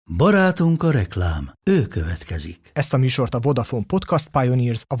Barátunk a reklám, ő következik. Ezt a műsort a Vodafone Podcast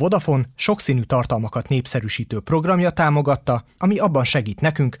Pioneers, a Vodafone sokszínű tartalmakat népszerűsítő programja támogatta, ami abban segít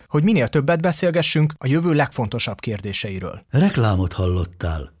nekünk, hogy minél többet beszélgessünk a jövő legfontosabb kérdéseiről. Reklámot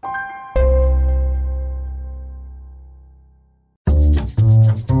hallottál.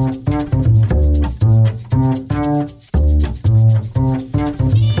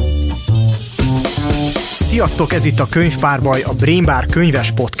 Sziasztok, ez itt a Könyvpárbaj, a Brainbar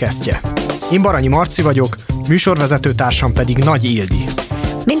könyves podcastje. Én Baranyi Marci vagyok, műsorvezetőtársam pedig Nagy Ildi.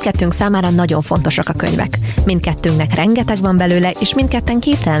 Mindkettőnk számára nagyon fontosak a könyvek. Mindkettőnknek rengeteg van belőle, és mindketten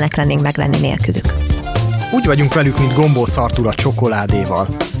képtelenek lennénk meglenni nélkülük. Úgy vagyunk velük, mint gombóc Artúr a csokoládéval.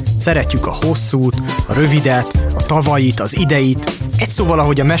 Szeretjük a hosszút, a rövidet, a tavait, az ideit, egy szóval,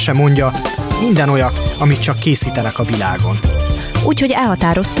 ahogy a mese mondja, minden olyat, amit csak készítenek a világon. Úgyhogy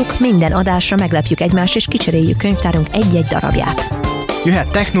elhatároztuk, minden adásra meglepjük egymást, és kicseréljük könyvtárunk egy-egy darabját.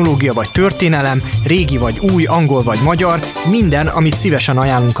 Jöhet technológia vagy történelem, régi vagy új, angol vagy magyar, minden, amit szívesen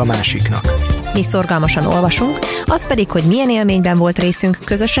ajánlunk a másiknak. Mi szorgalmasan olvasunk, az pedig, hogy milyen élményben volt részünk,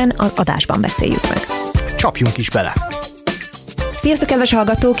 közösen az adásban beszéljük meg. Csapjunk is bele! Sziasztok, kedves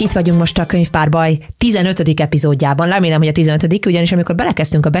hallgatók! Itt vagyunk most a Könyvpárbaj 15. epizódjában. Remélem, hogy a 15. ugyanis amikor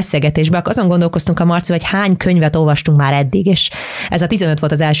belekezdtünk a beszélgetésbe, akkor azon gondolkoztunk a Marci, hogy hány könyvet olvastunk már eddig, és ez a 15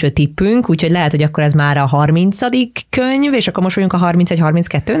 volt az első tippünk, úgyhogy lehet, hogy akkor ez már a 30. könyv, és akkor most vagyunk a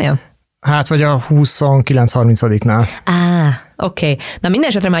 31-32-nél? Hát, vagy a 29-30-nál. Oké. Na minden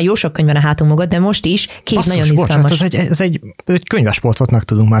esetre már jó sok könyv van a hátunk mögött, de most is két nagyon izgalmas. Bocsánat, ez egy könyvespolcot meg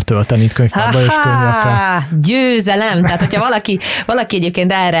tudunk már tölteni itt könyvpárban és könyvekkel. Győzelem! Tehát, hogyha valaki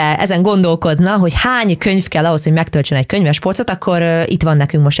egyébként ezen gondolkodna, hogy hány könyv kell ahhoz, hogy megtöltsön egy könyvespolcot, akkor itt van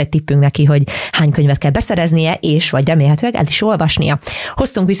nekünk most egy tippünk neki, hogy hány könyvet kell beszereznie, és vagy remélhetőleg el is olvasnia.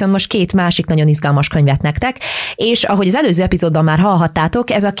 Hoztunk viszont most két másik nagyon izgalmas könyvet nektek, és ahogy az előző epizódban már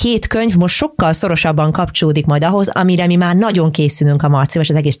hallhattátok, ez a két könyv most sokkal szorosabban kapcsolódik majd ahhoz, amire mi már nagyon készülünk a Marcival, és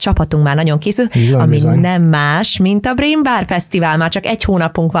az egész csapatunk már nagyon készül, bizony. Nem más, mint a Brainbar Fesztivál, már csak egy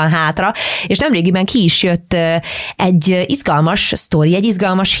hónapunk van hátra, és nemrégiben ki is jött egy izgalmas sztori, egy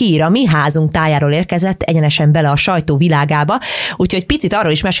izgalmas hír, a mi házunk tájáról érkezett egyenesen bele a sajtó világába, úgyhogy picit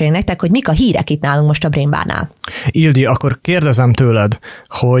arról is mesélj nektek, hogy mik a hírek itt nálunk most a Brainbarnál. Ildi, akkor kérdezem tőled,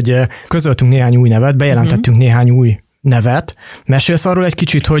 hogy közöltünk néhány új nevet, bejelentettünk néhány új nevet. Mesélsz arról egy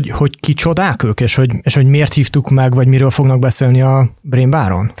kicsit, hogy kicsodák ők, és hogy miért hívtuk meg, vagy miről fognak beszélni a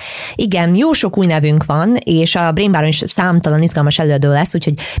Brainbaron? Igen, jó sok új nevünk van, és a Brainbaron is számtalan izgalmas előadó lesz,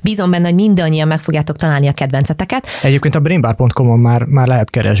 úgyhogy bízom benne, hogy mindannyian meg fogjátok találni a kedvenceteket. Egyébként a brainbar.com-on már lehet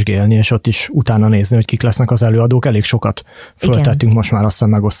keresgélni, és ott is utána nézni, hogy kik lesznek az előadók. Elég sokat föltettünk, most már azt hiszem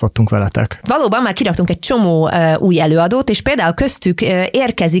megosztottunk veletek. Valóban már kiraktunk egy csomó új előadót, és például köztük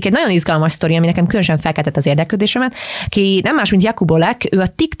érkezik egy nagyon izgalmas sztori, ami nekem különösen felkeltett az érdeklődésemet, ki nem más, mint Jakub Olek, ő a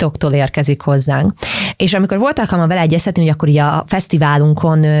TikToktól érkezik hozzánk. És amikor volt alkalma vele egyeztetni, hogy akkor így a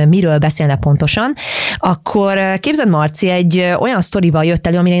fesztiválunkon miről beszélne pontosan, akkor képzeld, Marci, egy olyan sztorival jött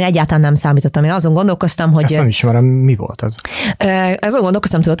elő, amire én egyáltalán nem számítottam. Én azon gondolkoztam, hogy... Ezt nem ismerem, mi volt ez? Azon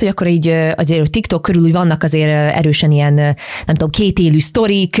gondolkoztam, tudod, hogy akkor így azért TikTok körül úgy vannak azért erősen ilyen, nem tudom, kétélű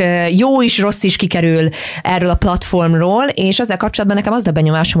sztorik, jó is, rossz is kikerül erről a platformról, és ezzel kapcsolatban nekem az a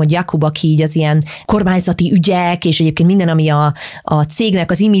benyomásom, hogy Jakub, aki így az ilyen kormányzati ügyek, és egyébként minden, ami a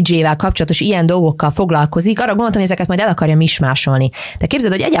cégnek az imidzsével kapcsolatos ilyen dolgokkal foglalkozik, arra gondoltam, hogy ezeket majd el akarja mismásolni. De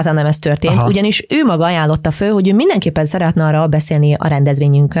képzeld, hogy egyáltalán nem ez történt, ugyanis ő maga ajánlotta föl, hogy ő mindenképpen szeretne arra beszélni a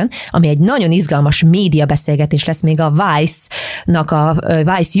rendezvényünkön, ami egy nagyon izgalmas média beszélgetés lesz, még a Vice-nak, a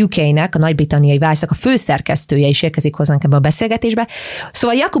Vice UK-nek, a nagy-britanniai Vice-nak a főszerkesztője is érkezik hozzánk ebbe a beszélgetésbe.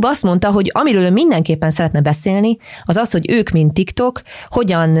 Szóval Jakub azt mondta, hogy amiről ő mindenképpen szeretne beszélni, az az, hogy ők, mint TikTok,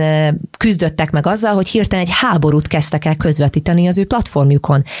 hogyan küzdöttek meg azzal, hogy hirtelen egy háborút kezdtek el közvetíteni az ő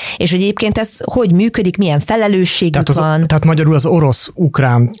platformjukon. És hogy egyébként ez hogy működik, milyen felelősségük van. Tehát magyarul az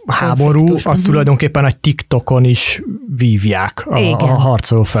orosz-ukrán háború, az tulajdonképpen egy TikTokon is vívják a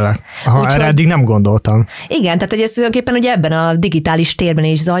harcoló felek. Erre eddig nem gondoltam. Igen, tehát hogy ez tulajdonképpen ugye ebben a digitális térben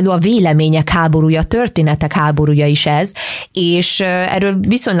is zajló a vélemények háborúja, a történetek háborúja is ez, és erről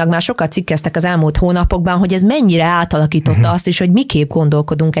viszonylag már sokat cikkeztek az elmúlt hónapokban, hogy ez mennyire átalakította azt is, hogy miképp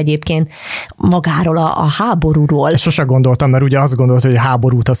gondolkodunk egyébként magáról a háborúról. Ezt sose gondoltam, mert ugye azt gondoltam, hogy a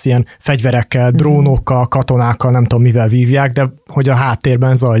háborút az ilyen fegyverekkel, drónokkal, katonákkal, nem tudom mivel vívják, de hogy a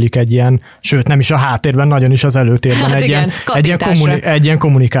háttérben zajlik egy ilyen, sőt nem is a háttérben, nagyon is az előtérben egy ilyen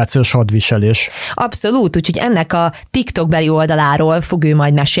kommunikációs hadviselés. Abszolút, úgyhogy ennek a TikTok beli oldaláról fog ő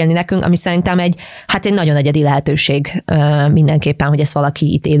majd mesélni nekünk, ami szerintem egy nagyon egyedi lehetőség mindenképpen, hogy ezt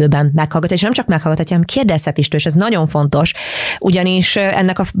valaki itt élőben meghallgat, és nem csak meghallgathatja, hanem kérdezhet is, és ez nagyon fontos, ugyanis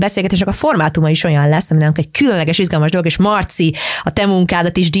ennek a beszélgetésnek a formátuma is olyan lesz, ami nálunk egy különleges különleges, izgalmas dolog, és Marci a te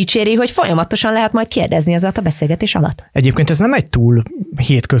munkádat is dicséri, hogy folyamatosan lehet majd kérdezni az a beszélgetés alatt. Egyébként ez nem egy túl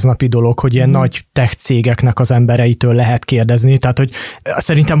hétköznapi dolog, hogy ilyen nagy tech cégeknek az embereitől lehet kérdezni, tehát hogy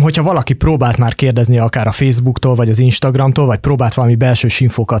szerintem, hogyha valaki próbált már kérdezni akár a Facebooktól, vagy az Instagramtól, vagy próbált valami belső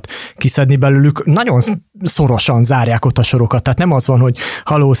infokat kiszedni belőlük, nagyon szorosan zárják ott a sorokat. Tehát nem az van, hogy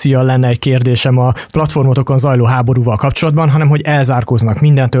haló, szia, lenne egy kérdésem a platformotokon zajló háborúval kapcsolatban, hanem hogy elzárkóznak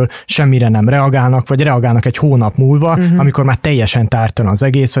mindentől, semmire nem reagálnak, vagy reagálnak egy hónap múlva, amikor már teljesen tártalan az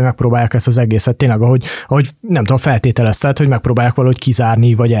egész, vagy megpróbálják ezt az egészet tényleg, ahogy nem tudom, feltételezted, hogy megpróbálják valahogy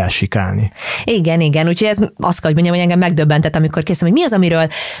kizárni, vagy elsikálni. Igen, úgyhogy ez azt kell, hogy mondjam, hogy engem megdöbbentett, amikor készítem, hogy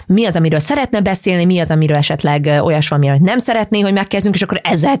mi az, amiről szeretne beszélni, mi az, amiről esetleg olyas valami, amit nem szeretné, hogy megkezdjünk, és akkor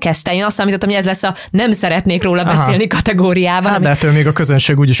ezzel kezdte. Én azt számítottam, hogy ez lesz a nem szeretnék róla beszélni kategóriában. Hát, de ettől még a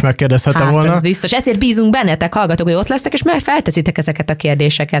közönség úgyis megkérdezhette volna. Ez biztos. Ezért bízunk bennetek, hallgatók, hogy ott lesztek, és meg felteszitek ezeket a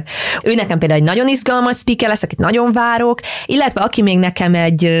kérdéseket. Ő nekem például egy nagyon izgalmas speaker lesz, akit nagyon várok, illetve aki még nekem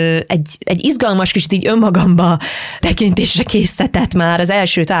egy izgalmas kicsit így önmagamba tekintésre készített már az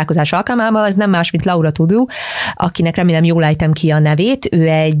első találkozás alkalmával, ez nem más, mint Laura Tudú, akinek remélem jól ejtem ki a nevét. Ő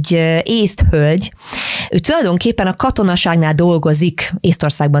egy észt hölgy. Ő tulajdonképpen a katonaságnál dolgozik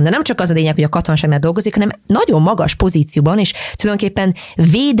Észtországban, de nem csak az a lényeg, hogy a katonaságnál dolgozik, hanem nagyon magas pozícióban, és tulajdonképpen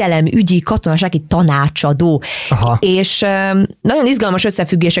védelemügyi katonasági tanácsadó. Aha. És nagyon izgalmas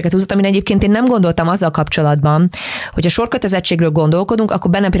összefüggéseket húzott, amire egyébként én nem gondoltam azzal kapcsolatban, hogy a sorkötelezettségről gondolkodunk,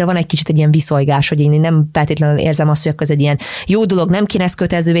 akkor bennem például van egy kicsit egy ilyen viszolygás, hogy én nem feltétlenül érzem azt, hogy ez egy ilyen jó dolog, nem kéne ezt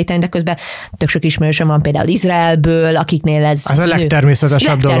kötelezővé tenni, de közben tök sok ismerősöm van például Izraelből, akiknél ez a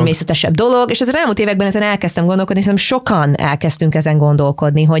legtermészetesebb dolog, és az elmúlt években ezen elkezdtem gondolkodni, hiszen sokan elkezdtünk ezen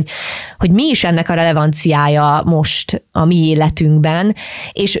gondolkodni, hogy mi is ennek a relevanciája most a mi életünkben,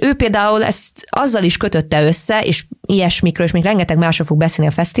 és ő például ezt azzal is kötötte össze, és ilyesmikről, és még rengeteg másról fog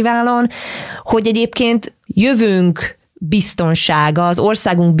beszélni a fesztiválon, hogy egyébként jövőnk biztonsága, az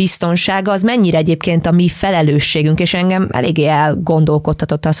országunk biztonsága, az mennyire egyébként a mi felelősségünk, és engem eléggé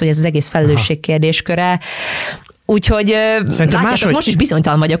elgondolkodtatott az, hogy ez az egész felelősség kérdésköre. Úgyhogy látjátok, most is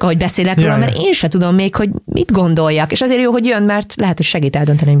bizonytalan vagyok, ahogy beszélek róla, mert én sem tudom még, hogy mit gondoljak. És azért jó, hogy jön, mert lehet, hogy segít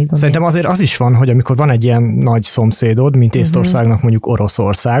eldönteni, hogy mit gondoljak. Szerintem azért az is van, hogy amikor van egy ilyen nagy szomszédod, mint Észtországnak mondjuk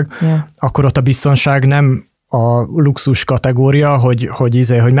Oroszország, akkor ott a biztonság nem a luxus kategória,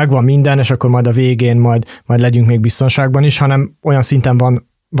 hogy megvan minden, és akkor majd a végén majd legyünk még biztonságban is, hanem olyan szinten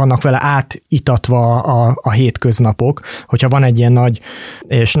vannak vele átitatva a hétköznapok, hogyha van egy ilyen nagy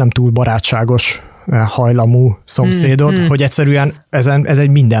és nem túl barátságos hajlamú szomszédod, hogy egyszerűen ez egy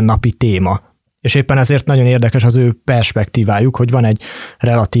mindennapi téma. És éppen ezért nagyon érdekes az ő perspektívájuk, hogy van egy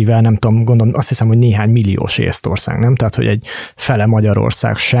relatíve, nem tudom, gondolom, azt hiszem, hogy néhány milliós Észtország, nem? Tehát, hogy egy fele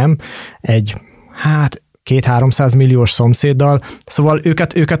Magyarország sem, egy 200-300 milliós szomszéddal, szóval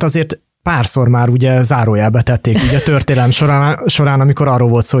őket azért párszor már ugye zárójelbe tették így a történelem során, amikor arról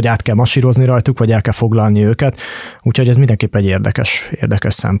volt szó, hogy át kell masírozni rajtuk, vagy el kell foglalni őket. Úgyhogy ez mindenképp egy érdekes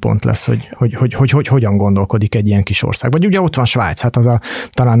szempont lesz, hogy hogyan gondolkodik egy ilyen kis ország. Vagy ugye ott van Svájc, hát az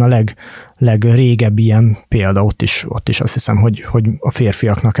talán a legrégebbi ilyen példa, ott is azt hiszem, hogy a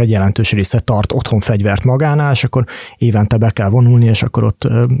férfiaknak egy jelentős része tart otthon fegyvert magánál, és akkor évente be kell vonulni, és akkor ott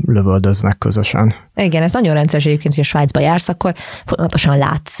lövöldöznek közösen. Igen, ez nagyon rendszeres egyébként, hogy a Svájcba jársz, akkor folyamatosan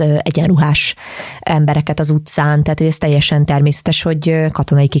látsz egyenruhás embereket az utcán, tehát ez teljesen természetes, hogy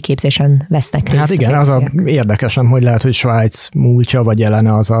katonai kiképzésen vesznek részt. Hát igen, az érdekesem, hogy lehet, hogy Svájc múltja vagy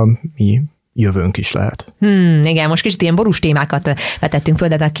jelene az a mi jövőnk is lehet. Igen, most kicsit ilyen borús témákat vetettünk föl,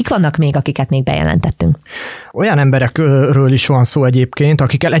 de kik vannak még, akiket még bejelentettünk? Olyan emberekről is van szó egyébként,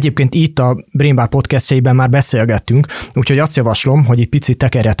 akikkel egyébként itt a Brainbar podcastjaiben már beszélgettünk, úgyhogy azt javaslom, hogy itt picit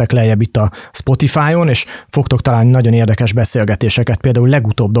tekerjetek lejjebb itt a Spotify-on, és fogtok találni nagyon érdekes beszélgetéseket, például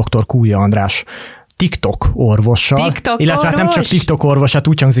legutóbb dr. Kújja András TikTok orvossal, illetve hát nem csak TikTok orvos, hát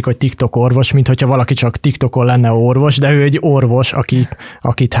úgy hangzik, hogy TikTok orvos, mint hogyha valaki csak TikTokon lenne orvos, de ő egy orvos,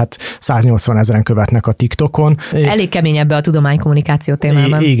 akit hát 180 000 követnek a TikTokon. Elég kemény ebbe a tudománykommunikáció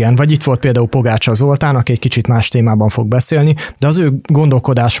témában. Igen, vagy itt volt például Pogácsa Zoltán, aki egy kicsit más témában fog beszélni, de az ő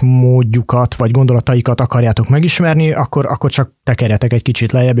gondolkodásmódjukat, vagy gondolataikat akarjátok megismerni, akkor csak tekerjetek egy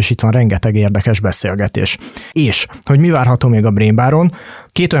kicsit lejjebb, és itt van rengeteg érdekes beszélgetés. És, hogy mi várható még a Brainbaron,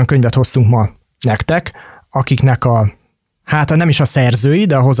 2 olyan könyvet hoztunk ma nektek, akiknek nem is a szerzői,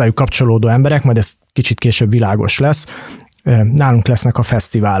 de a hozzájuk kapcsolódó emberek, majd ez kicsit később világos lesz, nálunk lesznek a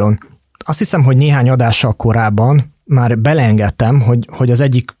fesztiválon. Azt hiszem, hogy néhány adással korábban már beleengedtem, hogy az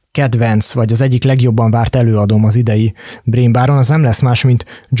egyik kedvenc, vagy az egyik legjobban várt előadóm az idei Brainbaron, az nem lesz más, mint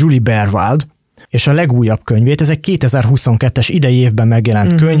Julie Berwald, és a legújabb könyvét, ez egy 2022-es idei évben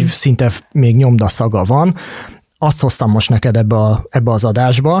megjelent könyv, szinte még nyomdaszaga van. Azt hoztam most neked ebbe az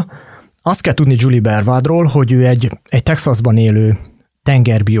adásba, Azt kell tudni Julie Berwaldról, hogy ő egy Texasban élő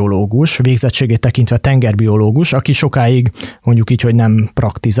tengerbiológus, végzettségét tekintve tengerbiológus, aki sokáig mondjuk így, hogy nem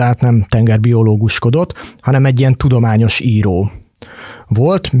praktizált, nem tengerbiológuskodott, hanem egy ilyen tudományos író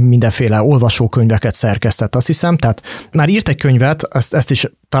volt, mindenféle olvasókönyveket szerkesztett, azt hiszem, tehát már írt egy könyvet, ezt is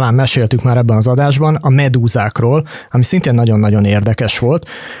talán meséltük már ebben az adásban, a medúzákról, ami szintén nagyon-nagyon érdekes volt,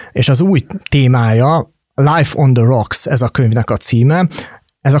 és az új témája, Life on the Rocks, ez a könyvnek a címe,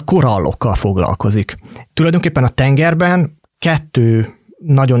 ez a korallokkal foglalkozik. Tulajdonképpen a tengerben 2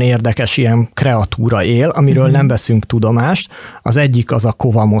 nagyon érdekes ilyen kreatúra él, amiről nem veszünk tudomást. Az egyik az a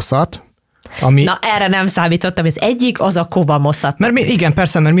kovamoszat, ami... Na, erre nem számítottam, ez egyik az a kovamoszat. Igen,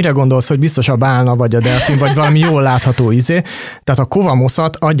 persze, mert mire gondolsz, hogy biztos a bálna, vagy a delfin, vagy valami jól látható izé. Tehát a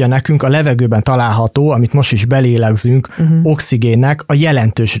kovamoszat adja nekünk a levegőben található, amit most is belélegzünk, oxigénnek a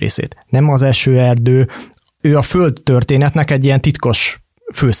jelentős részét. Nem az esőerdő, ő a földtörténetnek egy ilyen titkos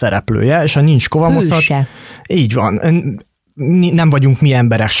főszereplője, és ha nincs kovamoszat... Hőse. Így van. Nem vagyunk mi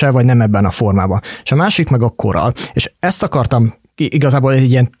emberek se, vagy nem ebben a formában. És a másik meg a korall. És ezt akartam, igazából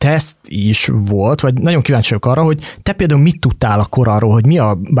egy ilyen teszt is volt, vagy nagyon kíváncsi vagyok arra, hogy te például mit tudtál a korallról, hogy mi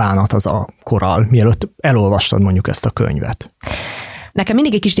a bánat az a korall, mielőtt elolvastad mondjuk ezt a könyvet? Nekem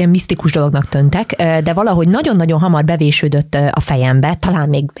mindig egy kis ilyen misztikus dolognak tűntek, de valahogy nagyon-nagyon hamar bevésődött a fejembe, talán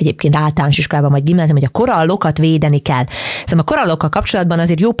még egyébként általános iskolában vagy gimnázium, hogy a korallokat védeni kell. Szóval a korallokkal kapcsolatban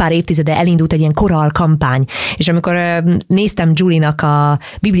azért jó pár évtizede elindult egy ilyen korall kampány, és amikor néztem Julie-nak a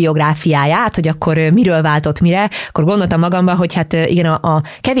bibliográfiáját, hogy akkor miről váltott mire, akkor gondoltam magamban, hogy hát igen, a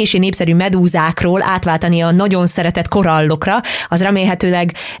kevéssé népszerű medúzákról átváltani a nagyon szeretett korallokra, az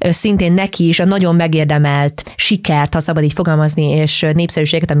remélhetőleg szintén neki is a nagyon megérdemelt sikert, ha szabad így fogalmazni, és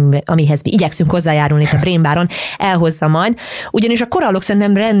népszerűséget, amihez mi igyekszünk hozzájárulni itt a Brain Baron, elhozza majd. Ugyanis a korallok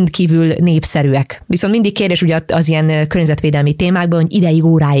szerintem rendkívül népszerűek. Viszont mindig kérdés ugye az ilyen környezetvédelmi témákban, hogy ideig,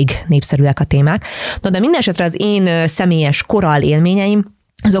 óráig népszerűek a témák. No, de minden esetre az én személyes korall élményeim,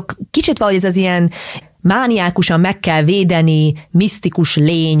 azok kicsit valahogy ez az ilyen mániákusan meg kell védeni, misztikus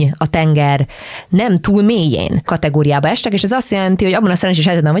lény a tenger nem túl mélyén kategóriába estek, és ez azt jelenti, hogy abban a szerencsés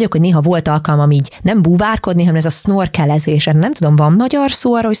helyzetben vagyok, hogy néha volt alkalmam így nem búvárkodni, hanem ez a snorkelezés. Nem tudom, van magyar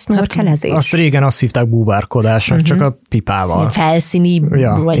szó arra, hogy snorkelezés? Hát, azt régen azt hívták búvárkodásnak, csak a pipával. Felszíni, vagy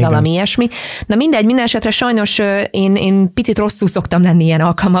igen. Valami ilyesmi. Na mindegy, minden esetre sajnos én picit rosszul szoktam lenni ilyen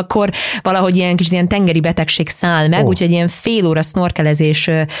alkalmakkor, valahogy ilyen kis ilyen tengeri betegség száll meg, úgyhogy ilyen fél óra snorkelezés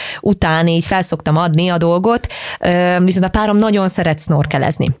után így felszoktam adni a dolgot, viszont a párom nagyon szeret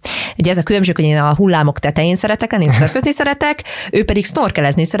snorkelezni. Ugye ez a különbség, hogy én a hullámok tetején szeretek lenni, szörfözni szeretek, ő pedig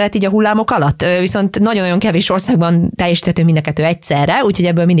snorkelezni szeret így a hullámok alatt. Viszont nagyon-nagyon kevés országban teljesíthető mind a kettő egyszerre, úgyhogy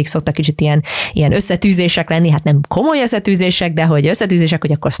ebből mindig szoktak kicsit ilyen összetűzések lenni, hát nem komoly összetűzések, de hogy összetűzések,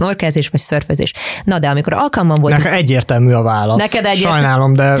 hogy akkor snorkelezés vagy szörfözés. Na de amikor alkalmam volt... Nekem egyértelmű a válasz. Neked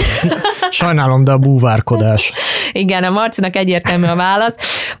egyértelmű. Sajnálom, de a búvárkodás. Igen, a Marcinak egyértelmű a válasz.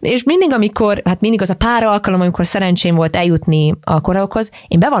 És mindig az a pár alkalom, amikor szerencsém volt eljutni a korallokhoz,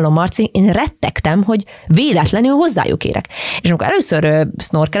 én bevallom, Marci, én rettegtem, hogy véletlenül hozzájuk érek. És amikor először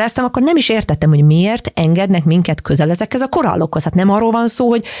snorkeleztem, akkor nem is értettem, hogy miért engednek minket közel ezekhez a korallokhoz. Hát nem arról van szó,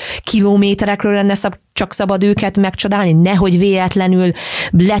 hogy kilométerekről lenne csak szabad őket megcsodálni, nehogy véletlenül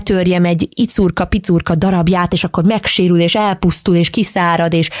letörjem egy icurka-picurka darabját, és akkor megsérül, és elpusztul, és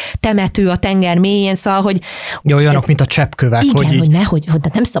kiszárad, és temető a tenger mélyén, szóval, hogy... Ja, olyanok, mint a cseppkövek. Igen, hogy nehogy, hogy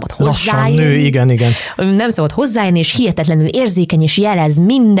nem szabad hozzáérni. Lassan nő, igen. Nem szabad hozzáérni, és hihetetlenül érzékeny, és jelez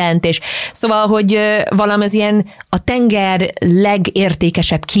mindent, és szóval, hogy valami az ilyen a tenger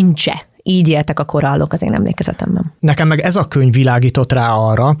legértékesebb kincse. Így éltek a korallok az én emlékezetemben. Nekem meg ez a könyv világított rá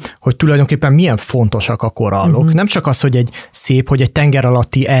arra, hogy tulajdonképpen milyen fontosak a korallok. Nem csak az, hogy egy szép, hogy egy tenger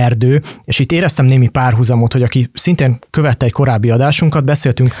alatti erdő, és itt éreztem némi párhuzamot, hogy aki szintén követte egy korábbi adásunkat,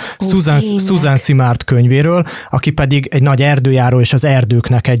 beszéltünk Susan Simard könyvéről, aki pedig egy nagy erdőjáró, és az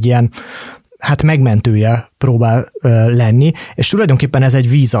erdőknek egy ilyen megmentője próbál lenni, és tulajdonképpen ez egy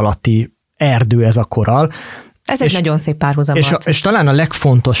víz alatti erdő, ez a korall. Ez egy nagyon szép párhuzam. És talán a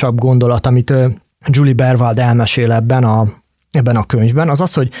legfontosabb gondolat, amit Julie Berwald elmesél ebben a könyvben, az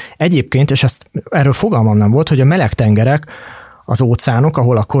az, hogy egyébként, és erről fogalmam nem volt, hogy a meleg tengerek, az óceánok,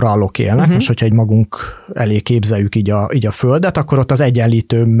 ahol a korallok élnek, most hogyha egy magunk elé képzeljük így a Földet, akkor ott az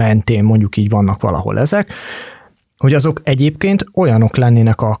egyenlítő mentén mondjuk így vannak valahol ezek, hogy azok egyébként olyanok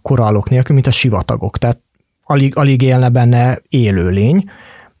lennének a korallok nélkül, mint a sivatagok, tehát alig élne benne élőlény,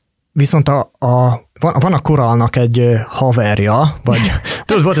 viszont van a korallnak egy haverja, vagy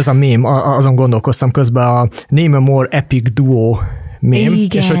tudod, volt ez a mém, azon gondolkoztam közben, a Name a More Epic Duo mém,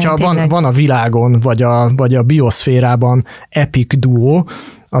 igen, és hogyha van a világon, vagy a bioszférában epic duo,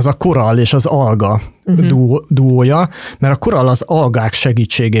 az a korall és az alga duója, mert a korall az algák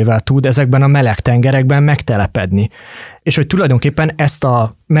segítségével tud ezekben a meleg tengerekben megtelepedni. És hogy tulajdonképpen ezt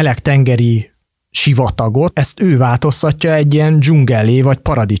a meleg tengeri sivatagot, ezt ő változtatja egy ilyen dzsungelé vagy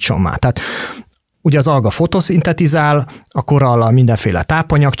paradicsommá. Tehát ugye az alga fotoszintetizál, a korallal mindenféle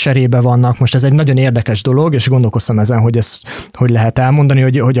tápanyag cserébe vannak. Most ez egy nagyon érdekes dolog, és gondolkoztam ezen, hogy ezt hogy lehet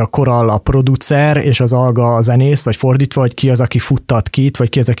elmondani, hogy a korall a producer, és az alga a zenész, vagy fordítva, vagy ki az, aki futtat kit, vagy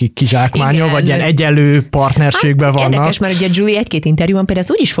ki az, aki kizsákmányol, vagy ilyen egyenlő partnerségben vannak. Érdekes, mert ugye Julie egy-két interjúban például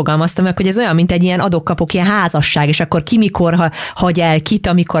ezt úgy is fogalmazta meg, hogy ez olyan, mint egy ilyen adok-kapok, ilyen házasság, és akkor ki mikor hagy el kit,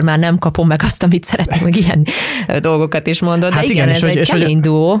 amikor már nem kapom meg azt, amit szeretnék, meg ilyen dolgokat is mondod. De igen, ez egy kemény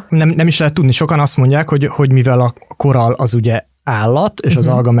duó. Nem is lehet tudni, sokan azt mondják, hogy mivel a korall az ugye állat, és az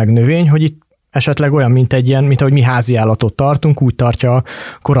alga meg növény, hogy itt esetleg olyan, mint ahogy mi házi állatot tartunk, úgy tartja a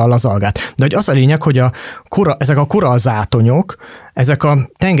korall az algát. De hogy az a lényeg, hogy ezek a korallzátonyok, ezek a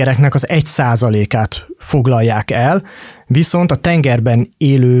tengereknek az 1%-át foglalják el, viszont a tengerben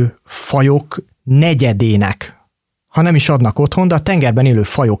élő fajok negyedének, ha nem is adnak otthon, de a tengerben élő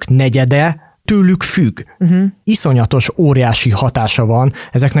fajok negyede tőlük függ. Iszonyatos, óriási hatása van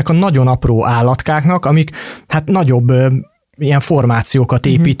ezeknek a nagyon apró állatkáknak, amik hát nagyobb ilyen formációkat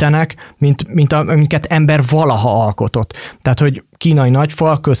építenek, mint amiket ember valaha alkotott. Tehát, hogy kínai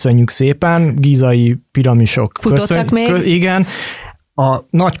nagyfal, köszönjük szépen, gízai piramisok. Futottak még? Igen. A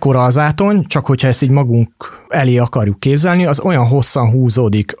nagy korallzátony, csak hogyha ezt így magunk elé akarjuk képzelni, az olyan hosszan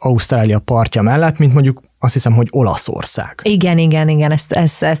húzódik Ausztrália partja mellett, mint mondjuk azt hiszem, hogy Olaszország. Igen,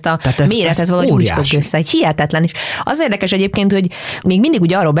 ezt a méret, ez valahogy úgy fog össze, egy hihetetlen. És az érdekes egyébként, hogy még mindig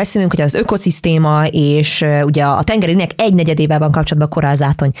ugye arról beszélünk, hogy az ökoszisztéma és ugye a tengerinek 1/4 van kapcsolatban a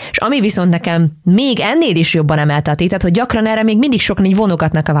korallzátony. És ami viszont nekem még ennél is jobban emelte a tétet, hogy gyakran erre még mindig sokan így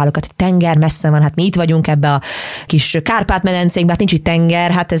vonogatnak a vállukat, hogy tenger messze van, hát mi itt vagyunk ebbe a kis Kárpát-medencénkben, hát nincs itt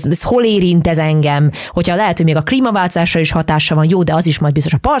tenger, hát ez hol érint ez engem, hogyha lehet, hogy még a klímaváltozásra is hatása van, jó, de az is majd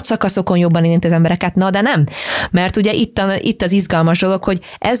biztos a partszakaszokon jobban érint az embereket, na de nem. Mert ugye itt az izgalmas dolog, hogy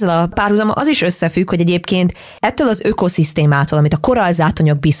ezzel a párhuzammal az is összefügg, hogy egyébként ettől az ökoszisztémától, amit a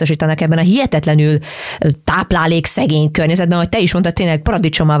korallzátonyok biztosítanak ebben a hihetetlenül táplálékszegény környezetben, ahogy te is mondtad, tényleg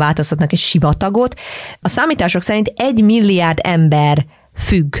paradicsommal változtatnak egy sivatagot, a számítások szerint 1 milliárd ember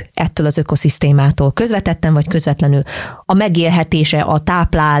függ ettől az ökoszisztémától, közvetetten vagy közvetlenül. A megélhetése, a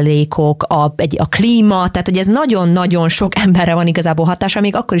táplálékok, a klíma, tehát hogy ez nagyon-nagyon sok emberre van igazából hatása,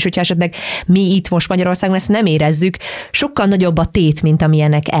 még akkor is, hogyha esetleg mi itt most Magyarországon ezt nem érezzük, sokkal nagyobb a tét, mint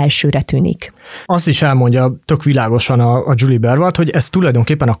amilyennek elsőre tűnik. Azt is elmondja tök világosan a Julie Berwald, hogy ezt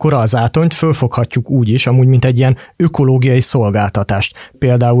tulajdonképpen a korallzátonyt fölfoghatjuk úgy is, amúgy, mint egy ilyen ökológiai szolgáltatást.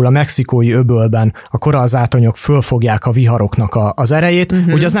 Például a mexikói öbölben a korallzátonyok fölfogják a viharoknak az erejét,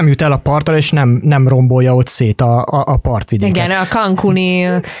 hogy az nem jut el a partra, és nem rombolja ott szét a partvidéket. Igen, a cancuni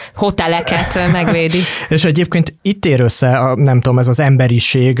hoteleket megvédi. És egyébként itt ér össze, nem tudom, ez az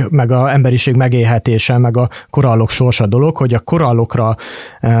emberiség, meg a emberiség megélhetése, meg a korallok sorsa dolog, hogy a korallokra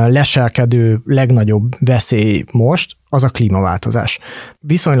leselkedő legnagyobb veszély most az a klímaváltozás.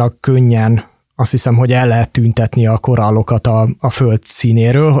 Viszonylag könnyen azt hiszem, hogy el lehet tüntetni a korallokat a föld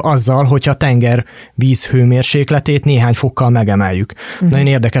színéről azzal, hogyha a tenger víz hőmérsékletét néhány fokkal megemeljük. Nagyon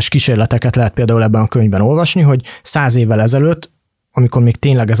érdekes kísérleteket lehet például ebben a könyvben olvasni, hogy 100 évvel ezelőtt, amikor még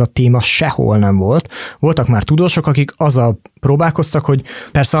tényleg ez a téma sehol nem volt, voltak már tudósok, akik azzal próbálkoztak, hogy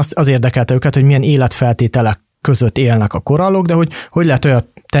persze az érdekelte őket, hogy milyen életfeltételek között élnek a korallok, de hogy lehet olyat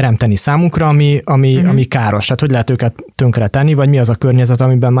teremteni számukra, ami káros, tehát hogy lehet őket tönkretenni, vagy mi az a környezet,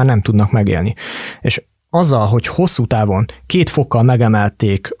 amiben már nem tudnak megélni. És azzal, hogy hosszú távon 2 fokkal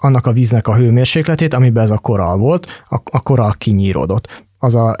megemelték annak a víznek a hőmérsékletét, amiben ez a korall volt, a korall kinyírodott.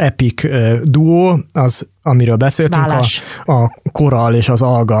 Az a epic duó, az, amiről beszéltünk, a korall és az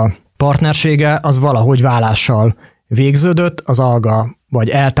alga partnersége, az valahogy válással végződött, az alga vagy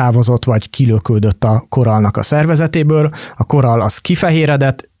eltávozott, vagy kilökődött a korallnak a szervezetéből, a korall az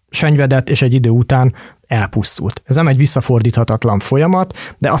kifehéredett, senyvedett, és egy idő után elpusztult. Ez nem egy visszafordíthatatlan folyamat,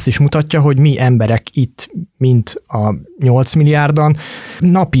 de azt is mutatja, hogy mi emberek itt, mint a 8 milliárdan,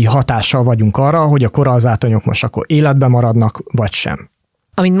 napi hatással vagyunk arra, hogy a korallzátonyok most akkor életben maradnak, vagy sem.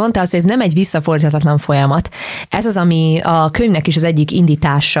 Amint mondtál, hogy ez nem egy visszafordíthatatlan folyamat, ez az, ami a könyvnek is az egyik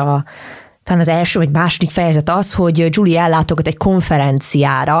indítása, talán az első vagy második fejezet az, hogy Julie ellátogat egy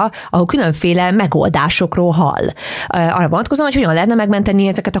konferenciára, ahol különféle megoldásokról hall. Arra vonatkozom, hogy hogyan lehetne megmenteni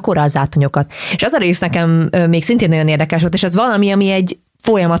ezeket a korallzátonyokat. És az a rész nekem még szintén nagyon érdekes volt, és ez valami, ami egy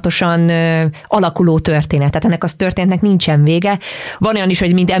folyamatosan alakuló történet. Tehát ennek az történetnek nincsen vége. Van olyan is,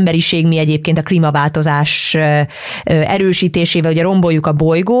 hogy mint emberiség mi egyébként a klímaváltozás erősítésével ugye romboljuk a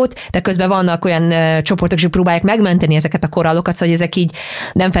bolygót, de közben vannak olyan csoportok, hogy próbálják megmenteni ezeket a korallokat, szóval ezek így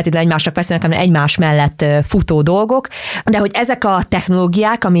nem feltétlenül egymásnak vesznek, hanem egymás mellett futó dolgok. De hogy ezek a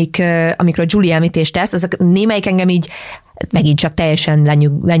technológiák, amikről Julie említést tesz, ezek némelyik engem így megint csak teljesen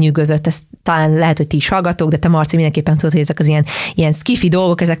lenyűgözött, ezt talán lehet, hogy ti is hallgatók, de te, Marci, mindenképpen tudod, hogy ezek az ilyen skifi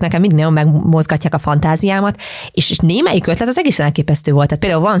dolgok, ezek nekem mindig nagyon megmozgatják a fantáziámat, és némelyik ötlet az egészen elképesztő volt. Tehát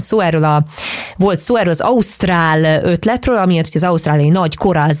például volt szó erről az ausztrál ötletről, amiatt, hogy az ausztráliai nagy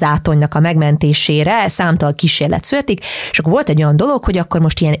korallzátonynak a megmentésére számtalan kísérlet születik, és akkor volt egy olyan dolog, hogy akkor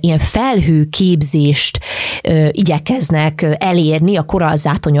most ilyen felhőképzést igyekeznek elérni a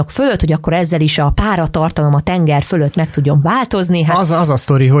korallzátonyok fölött, hogy akkor ezzel is a páratartalom a tenger fölött meg tudjon változni. Hát... Az a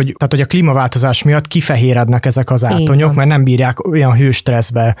sztori, hogy a klímaváltozás miatt kifehérednek ezek az átonyok, mert nem bírják, olyan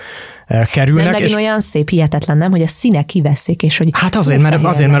hőstresszbe kerülnek. Ez nem megint olyan szép, hihetetlen, nem, hogy a színek kiveszik, és hogy... Hát azért,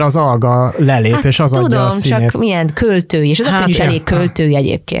 mert az alga lelép, és az tudom, adja a színét. Tudom, csak milyen költői, és ez a könyv is elég költői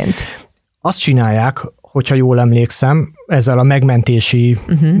egyébként. Azt csinálják, hogyha jól emlékszem, ezzel a megmentési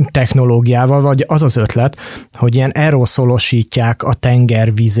technológiával, vagy az az ötlet, hogy ilyen aeroszolosítják a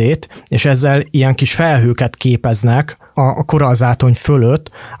tenger vizét, és ezzel ilyen kis felhőket képeznek a korallzátony fölött,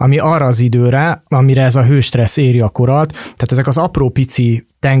 ami arra az időre, amire ez a hőstressz éri a korallt, tehát ezek az apró pici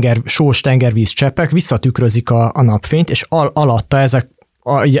sós tengervíz cseppek visszatükrözik a napfényt, és alatta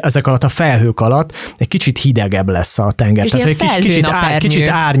ezek alatt a felhők alatt egy kicsit hidegebb lesz a tenger. És tehát kicsit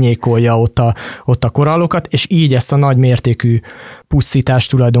árnyékolja ott a korallokat, és így ezt a nagy mértékű pusztítást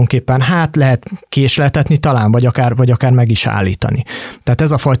tulajdonképpen lehet késleltetni talán, vagy akár meg is állítani. Tehát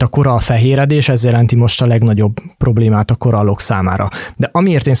ez a fajta korallfehéredés, ez jelenti most a legnagyobb problémát a korallok számára. De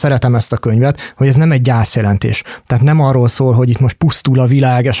amiért én szeretem ezt a könyvet, hogy ez nem egy gyászjelentés. Tehát nem arról szól, hogy itt most pusztul a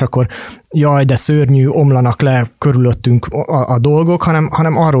világ, és akkor jaj, de szörnyű, omlanak le körülöttünk a dolgok,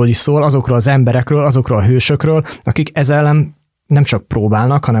 hanem arról is szól, azokról az emberekről, azokról a hősökről, akik ezzel ellen nem csak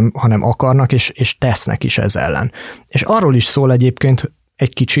próbálnak, hanem akarnak, és tesznek is ez ellen. És arról is szól egyébként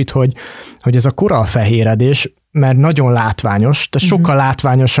egy kicsit, hogy ez a korallfehéredés, mert nagyon látványos, tehát sokkal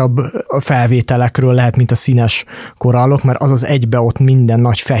látványosabb felvételekről lehet, mint a színes korallok, mert az egybe ott minden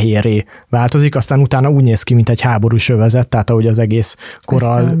nagy fehérré változik, aztán utána úgy néz ki, mint egy háborús övezet, tehát ahogy az egész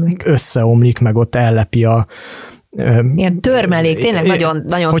korall összeomlik, meg ott ellepi ilyen törmelék, tényleg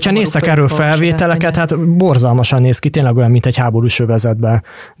nagyon hogyha néztek erről felvételeket, hát borzalmasan néz ki, tényleg olyan, mint egy háborús övezetbe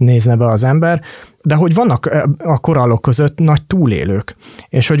nézne be az ember, de hogy vannak a korallok között nagy túlélők,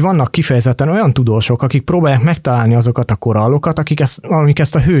 és hogy vannak kifejezetten olyan tudósok, akik próbálják megtalálni azokat a korallokat, amik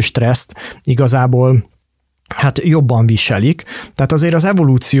ezt a hőstresszt igazából jobban viselik. Tehát azért az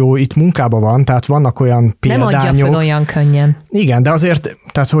evolúció itt munkában van, tehát vannak olyan példányok. Nem adja fel olyan könnyen. Igen, de azért,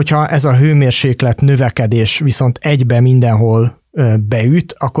 tehát hogyha ez a hőmérséklet növekedés viszont egybe mindenhol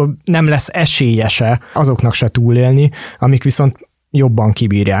beüt, akkor nem lesz esélyese azoknak se túlélni, amik viszont jobban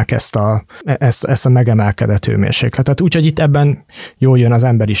kibírják ezt a megemelkedett hőmérsékletet. Úgyhogy itt ebben jól jön az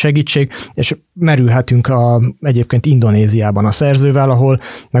emberi segítség, és merülhetünk egyébként Indonéziában a szerzővel, ahol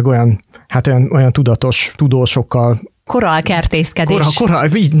meg olyan tudatos tudósokkal korallkertészkedés.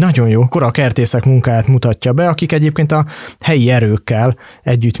 Így nagyon jó, korallkertészek munkáját mutatja be, akik egyébként a helyi erőkkel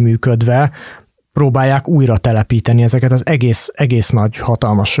együttműködve próbálják újra telepíteni ezeket az egész nagy,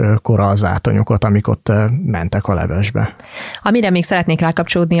 hatalmas korallzátonyokat, amik ott mentek a levesbe. Amire még szeretnék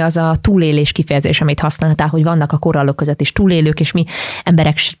rákapcsolódni, az a túlélés kifejezés, amit használtál, hogy vannak a korallok között is túlélők, és mi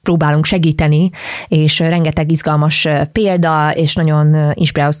emberek próbálunk segíteni, és rengeteg izgalmas példa, és nagyon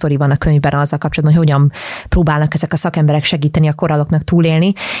inspiráló sztori van a könyvben azzal kapcsolatban, hogy hogyan próbálnak ezek a szakemberek segíteni a koralloknak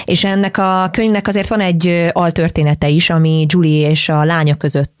túlélni, és ennek a könyvnek azért van egy altörténete is, ami Julie és a lánya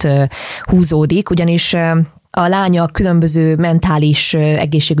között húzódik, ugyanis a lánya különböző mentális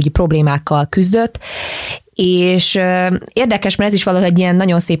egészségügyi problémákkal küzdött, és érdekes, mert ez is valahogy egy ilyen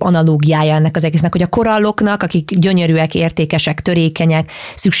nagyon szép analógiája ennek az egésznek, hogy a koralloknak, akik gyönyörűek, értékesek, törékenyek,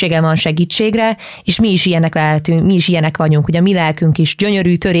 szüksége van segítségre, és mi is ilyenek lehetünk, mi is ilyenek vagyunk, hogy a mi lelkünk is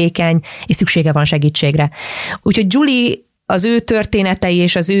gyönyörű, törékeny, és szüksége van segítségre. Úgyhogy Julie, az ő történetei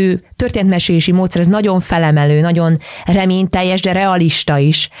és az ő történetmesélési módszer, ez nagyon felemelő, nagyon reményteljes, de realista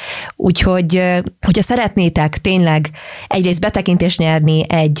is. Úgyhogy, hogyha szeretnétek tényleg egyrészt betekintést nyerni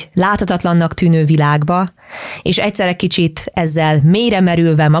egy láthatatlannak tűnő világba, és egyszerre kicsit ezzel mélyre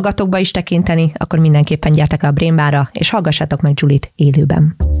merülve magatokba is tekinteni, akkor mindenképpen gyertek el a Brainbarra, és hallgassátok meg Julie-t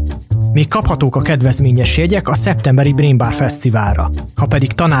élőben. Még kaphatók a kedvezményes jegyek a szeptemberi Brainbar Fesztiválra. Ha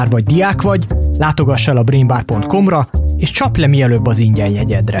pedig tanár vagy diák vagy, látogass el a brainbar.com-ra, és csapd le mielőbb az ingyen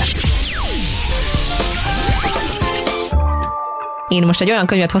jegyedre. Én most egy olyan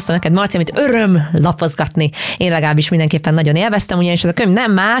könyvet hoztam neked, Marci, amit öröm lapozgatni. Én legalábbis mindenképpen nagyon élveztem, ugyanis ez a könyv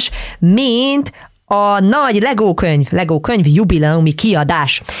nem más, mint a nagy Lego könyv jubileumi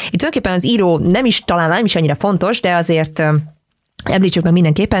kiadás. Itt tulajdonképpen az író talán nem is annyira fontos, de azért említsük meg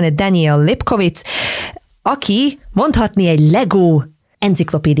mindenképpen Daniel Lipkovitz, aki mondhatni egy Lego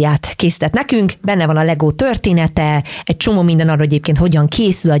enciklopédiát készített nekünk, benne van a Lego története, egy csomó minden arra, hogy egyébként hogyan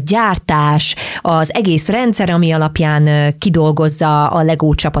készül a gyártás, az egész rendszer, ami alapján kidolgozza a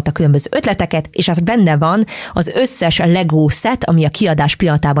Lego csapat a különböző ötleteket, és az benne van az összes Lego set, ami a kiadás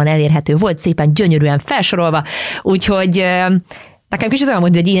pillanatában elérhető volt, szépen gyönyörűen felsorolva, úgyhogy nekem kicsit olyan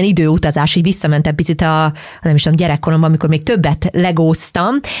mondja, hogy egy ilyen időutazás, így visszamentem picit nem is tudom, gyerekkoromban, amikor még többet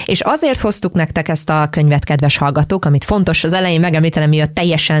legóztam, és azért hoztuk nektek ezt a könyvet, kedves hallgatók, amit fontos az elején megemlítenem, miatt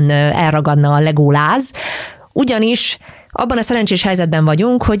teljesen elragadna a lególáz, ugyanis abban a szerencsés helyzetben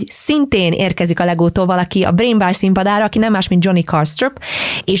vagyunk, hogy szintén érkezik a Legótól valaki a Brain Bar színpadára, aki nem más, mint Johnny Carstrup,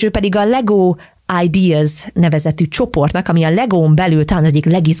 és ő pedig a Lego Ideas nevezetű csoportnak, ami a Legón belül talán az egyik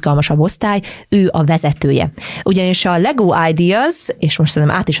legizgalmasabb osztály, ő a vezetője. Ugyanis a Lego Ideas, és most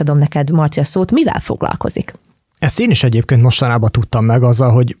szerintem át is adom neked, Marci, a szót, mivel foglalkozik? Ezt én is egyébként mostanában tudtam meg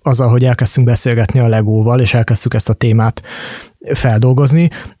azzal, hogy elkezdtünk beszélgetni a Legóval, és elkezdtük ezt a témát feldolgozni,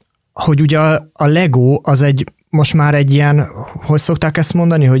 hogy ugye a Lego az most már egy ilyen, hogy szokták ezt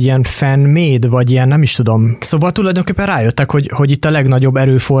mondani, hogy ilyen fan-made, vagy ilyen, nem is tudom. Szóval tulajdonképpen rájöttek, hogy itt a legnagyobb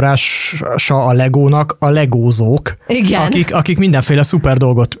erőforrása a Legónak a legózók, akik mindenféle szuper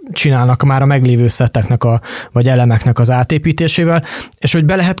dolgot csinálnak már a meglévő szetteknek vagy elemeknek az átépítésével, és hogy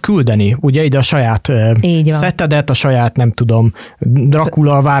be lehet küldeni, ugye ide a saját szettedet, a saját, nem tudom,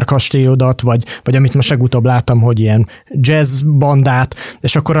 Dracula várkastélyodat, vagy amit most legutóbb láttam, hogy ilyen jazz bandát,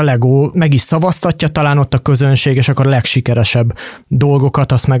 és akkor a Lego meg is szavaztatja talán ott a közönség, és akkor a legsikeresebb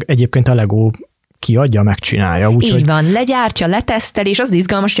dolgokat, azt meg egyébként a Lego kiadja, megcsinálja. Így van, legyártja, letesztel, és az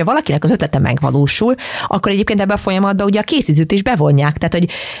izgalmas, hogyha valakinek az ötlete megvalósul, akkor egyébként ebbe a folyamatban ugye a készítőt is bevonják. Tehát, hogy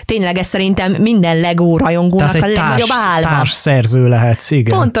tényleg ez szerintem minden Lego rajongónak a legnagyobb álma. Társszerző lehetsz,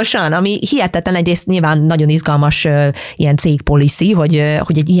 igen. Pontosan, ami hihetetlen, egyrészt nyilván nagyon izgalmas ilyen cégpolicy, hogy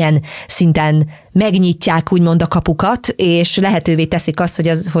egy ilyen szinten megnyitják úgymond a kapukat, és lehetővé teszik azt,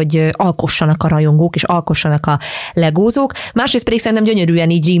 hogy alkossanak a rajongók, és alkossanak a legózók. Másrészt pedig szerintem gyönyörűen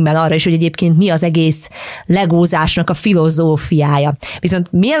így rímmel arra is, hogy egyébként mi az egész legózásnak a filozófiája.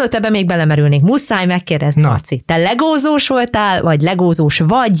 Viszont mielőtt ebben még belemerülnénk, muszáj megkérdezni, Marci, te legózós voltál, vagy legózós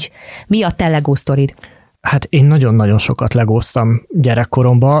vagy? Mi a te legó sztorid? Hát én nagyon-nagyon sokat legóztam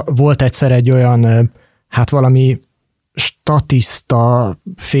gyerekkoromban. Volt egyszer egy olyan, valami statiszta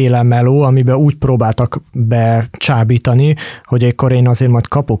féle meló, amiben úgy próbáltak becsábítani, hogy akkor én azért majd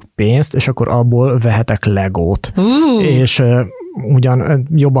kapok pénzt, és akkor abból vehetek Legót. És ugyan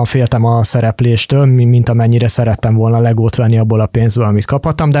jobban féltem a szerepléstől, mint amennyire szerettem volna Legót venni abból a pénzből, amit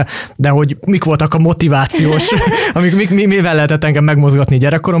kaphattam, de hogy mik voltak a motivációs, mivel lehetett engem megmozgatni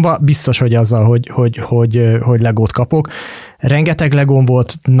gyerekkoromban, biztos, hogy azzal, hogy Legót kapok. Rengeteg Legón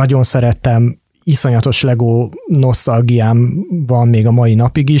volt, nagyon szerettem, iszonyatos Lego nosztalgiám van még a mai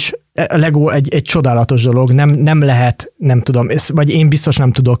napig is. A Lego egy csodálatos dolog, nem lehet, nem tudom, vagy én biztos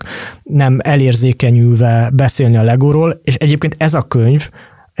nem tudok nem elérzékenyülve beszélni a Legóról, és egyébként ez a könyv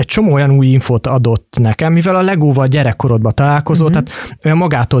egy csomó olyan új infót adott nekem, mivel a Legóval gyerekkorodban találkozol, tehát olyan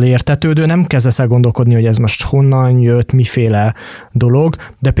magától értetődő, nem kezdesz el gondolkodni, hogy ez most honnan jött, miféle dolog,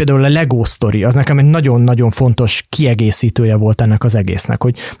 de például a Lego Story, az nekem egy nagyon-nagyon fontos kiegészítője volt ennek az egésznek,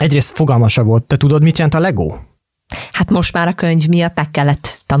 hogy egyrészt fogalmasabb volt. Te tudod, mit jelent a Lego? Hát most már a könyv miatt meg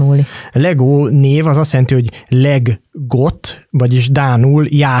kellett tanulni. Lego név az azt jelenti, hogy leggot, vagyis dánul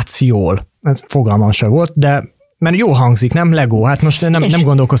játsz jól. Ez fogalmasabb volt, de mert jó hangzik, nem Lego? Hát most nem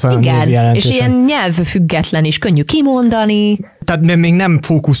gondolkoztam a névjelentésen. És ilyen nyelvfüggetlen is, könnyű kimondani. Tehát még nem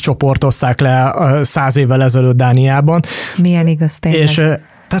fókuszcsoportozták le 100 évvel ezelőtt Dániában. Milyen igaz tényleg. És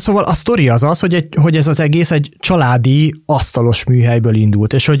tehát szóval a sztori az, hogy ez az egész egy családi asztalos műhelyből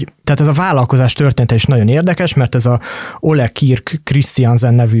indult, és tehát ez a vállalkozás története is nagyon érdekes, mert ez a Ole Kirk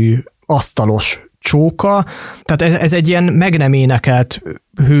Christiansen nevű asztalos csóka, tehát ez egy ilyen meg nem énekelt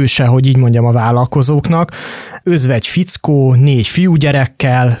hőse, hogy így mondjam, a vállalkozóknak. Özvegy fickó, 4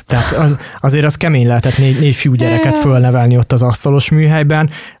 fiúgyerekkel, tehát azért az kemény lehetett 4 fiúgyereket fölnevelni ott az asztalos műhelyben,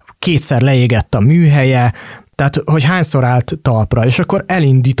 2-szer leégett a műhelye, tehát hogy hányszor állt talpra, és akkor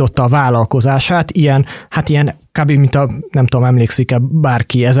elindította a vállalkozását ilyen kb. Mint nem tudom, emlékszik-e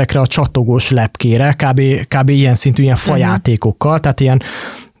bárki ezekre a csatogós lepkére, kb. Ilyen szintű ilyen fajátékokkal, tehát ilyen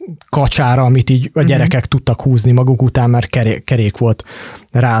kacsára, amit így a gyerekek tudtak húzni maguk után, mert kerék volt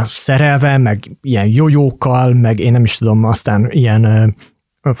rá szerelve, meg ilyen jojókkal, meg én nem is tudom, aztán ilyen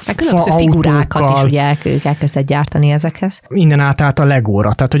különböző figurákat is ugye ők elkezdett gyártani ezekhez. Innen átállt a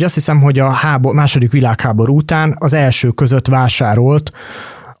Legóra. Tehát, hogy azt hiszem, hogy a második világháború után az első között vásárolt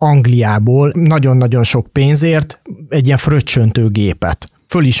Angliából nagyon-nagyon sok pénzért egy ilyen fröccsöntő gépet.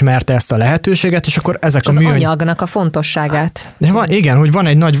 Fölismerte ezt a lehetőséget, és akkor ezek és az anyagnak a fontosságát. De igen, hogy van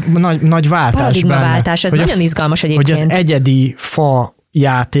egy nagy váltás paradigmaváltás, ez nagyon izgalmas egyébként. Hogy az egyedi fa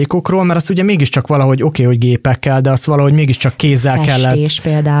játékokról, mert azt ugye mégiscsak valahogy hogy gépekkel, de azt valahogy mégiscsak kézzel festés kellett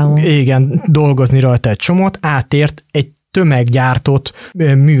például. Igen, dolgozni rajta egy csomót, átért egy tömeggyártott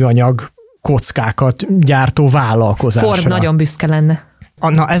műanyag kockákat gyártó vállalkozásra. Ford nagyon büszke lenne.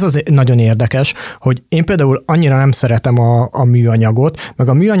 Na ez az nagyon érdekes, hogy én például annyira nem szeretem a műanyagot, meg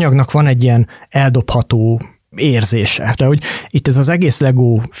a műanyagnak van egy ilyen eldobható érzése. De hogy itt ez az egész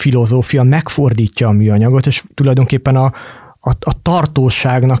Lego filozófia megfordítja a műanyagot, és tulajdonképpen a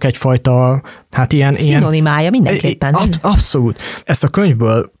tartóságnak egyfajta, hát ilyen... szinonimája mindenképpen. Abszolút. Ezt a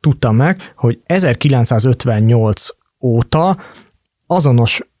könyvből tudtam meg, hogy 1958 óta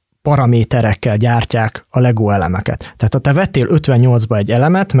azonos paraméterekkel gyártják a Lego elemeket. Tehát ha te vettél 58-ba egy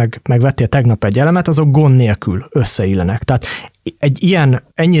elemet, meg vettél tegnap egy elemet, azok gond nélkül összeillenek. Tehát egy ilyen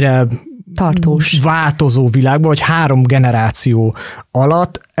ennyire tartós változó világban, hogy 3 generáció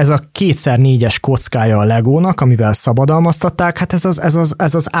alatt ez a 2x4-es kockája a Legónak, amivel szabadalmaztatták, hát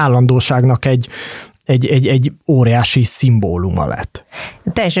ez az állandóságnak egy óriási szimbóluma lett.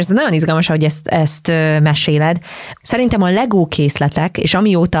 Teljesen, ez nagyon izgalmas, hogy ezt meséled. Szerintem a Lego készletek, és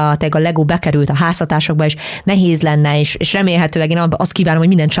amióta a Lego bekerült a háztartásokba, és nehéz lenne, és remélhetőleg én azt kívánom, hogy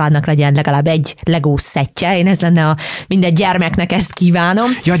minden családnak legyen legalább egy Lego szettje. Én ez lenne minden gyermeknek ezt kívánom.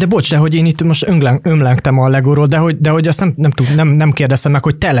 Jaj, de bocs, de hogy én itt most ömlengtem a Legóról, de hogy azt nem kérdeztem meg,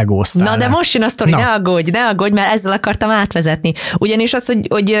 hogy te legóztál. Na, de most jön a sztori, ne aggódj, mert ezzel akartam átvezetni. Ugyanis az,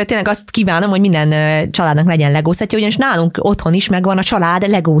 hogy tényleg azt kívánom, hogy minden családnak legyen Lego szettje, ugyanis nálunk otthon is megvan a család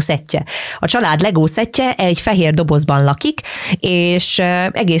Lego szettje. A család Lego szettje egy fehér dobozban lakik, és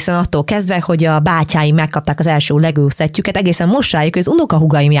egészen attól kezdve, hogy a bátyáim megkapták az első Lego szettjüket, egészen mosáig, hogy az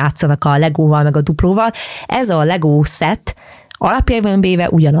unokahúgaim játszanak a Legóval, meg a duplóval. Ez a Lego szett alapjában véve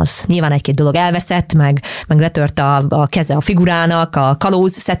ugyanaz. Nyilván egy-két dolog elveszett, meg letört a keze a figurának, a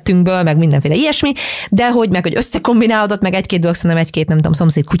kalóz szettünkből, meg mindenféle ilyesmi, de hogy összekombinálódott, meg egy-két dolog, szerintem nem tudom,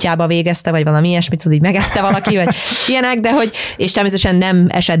 szomszéd kutyába végezte, vagy valami ilyesmit, tudod, így megette valaki, vagy ilyenek, és természetesen nem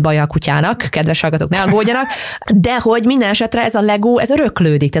esett baj a kutyának, kedves hallgatók, ne aggódjanak, de hogy minden esetre ez a Lego, ez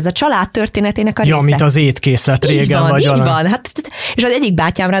öröklődik, ez a család történetének a része. Ja, mint az étkészlet régen. Így van. Hát, és az egyik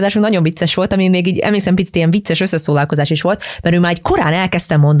bátyám ráadásul nagyon vicces volt, ami még így emlékszem picit ilyen vicces összeszólalkozás is volt, mert ő már egy korán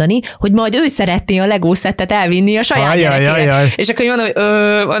elkezdte mondani, hogy majd ő szeretné a Lego szettet elvinni a saját gyerekére. És akkor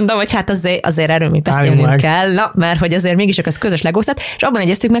mondom, hogy hát azért erről mi beszélnünk kell, mert hogy azért mégis ez közös Lego szett, és abban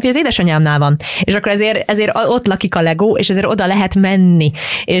egyeztük meg, hogy az édesanyámnál van. És akkor ezért ott lakik a Lego, és ezért oda lehet menni.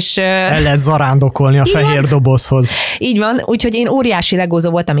 És el lehet zarándokolni a fehér dobozhoz. Így van, úgyhogy én óriási legózó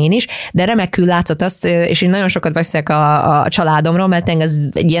voltam én is, de remekül látszott azt, és én nagyon sokat beszélek a családomról, mert ez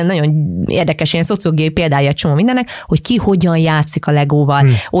egy ilyen nagyon érdekes, ilyen szociológiai példája egy csomó mindennek, hogy ki hogyan játszik a Legóval.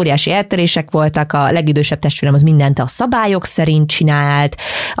 Óriási eltérések voltak, a legidősebb testvérem az mindent a szabályok szerint csinált,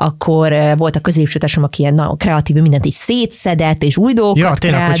 akkor volt a középső testvérem, aki ilyen nagyon kreatív, mindent így szétszedett, és új dolgokat ja,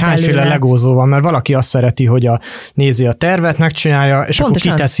 tényleg, hogy hányféle legózó van, mert valaki azt szereti, hogy nézi a tervet, megcsinálja, és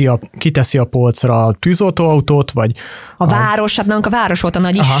pontosan. Akkor kiteszi a polcra a tűzoltóautót, vagy a város, hát nálunk a város volt a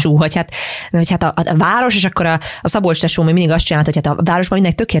nagy issú, hogy hát a város, és akkor a Szabolcs tesóm mindig azt csinált, hogy hát a városban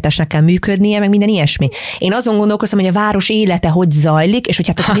mindenki tökéletesnek kell működnie, meg minden ilyesmi. Én azon gondolkoztam, hogy a város élete hogy zajlik, és hogy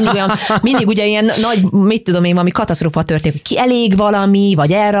hát mindig ugye ilyen nagy, mit tudom én, valami katasztrófa történik, hogy ki elég valami,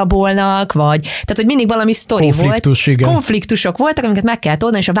 vagy elrabolnak, vagy tehát, hogy mindig valami sztori volt. Igen. Konfliktusok voltak, amiket meg kellett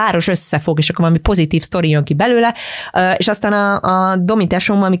oldani, és a város összefog, és akkor valami pozitív sztori jön ki belőle, és aztán a Domi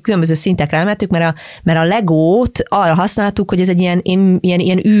tesómmal mi különböző szintekre elmentük, mert a Legót arra használtuk, hogy ez egy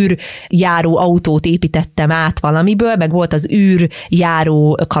ilyen űrjáró autót építettem át valamiből, meg volt az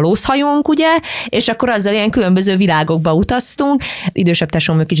űrjáró kalózhajónk, ugye, és akkor azzal ilyen különböző világokba utaztunk. Idősebb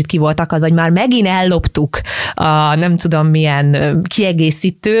tesóm kicsit ki volt akad, vagy már megint elloptuk a nem tudom milyen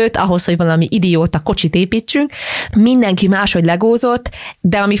kiegészítőt, ahhoz, hogy valami idióta kocsit építsünk. Mindenki máshogy legózott,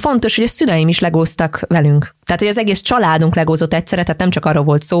 de ami fontos, hogy a szüleim is legóztak velünk. Tehát, hogy az egész családunk legózott egyszerre, tehát nem csak arról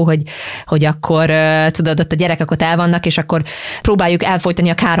volt szó, hogy akkor tudod, ott a gyerekek ott el vannak, és akkor próbáljuk elfolytani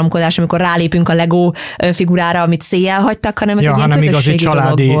a káromkodást, amikor rálépünk a Lego figurára, amit széjjel hagytak, hanem ez egy ilyen közösségi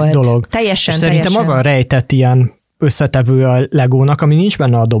családi dolog. Teljesen. Szerintem az a rejtett ilyen összetevő a Legónak, ami nincs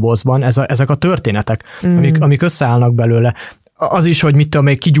benne a dobozban, ezek a történetek, amik összeállnak belőle. az is, hogy mit tudom,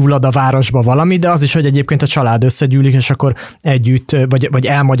 még kigyullad a városba valami, de az is, hogy egyébként a család összegyűlik, és akkor együtt, vagy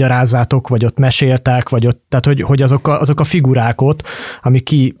elmagyarázzátok, vagy ott meséltek, vagy ott, tehát hogy azok a figurák ott, amik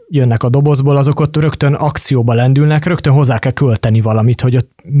kijönnek a dobozból, azok ott rögtön akcióba lendülnek, rögtön hozzá kell költeni valamit, hogy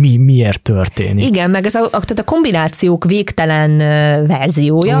ott miért történik. Igen, meg tehát a kombinációk végtelen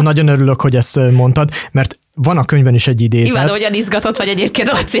verziója. Nagyon örülök, hogy ezt mondtad, mert van a könyvben is egy idézet. Imádom, hogyan izgatott vagy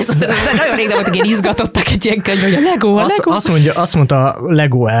egyébként, nagyon rég nem voltak ilyen izgatottak egy ilyen könyv, hogy a Lego. Azt mondta a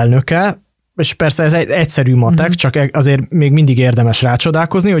Lego elnöke, és persze ez egy egyszerű matek, csak azért még mindig érdemes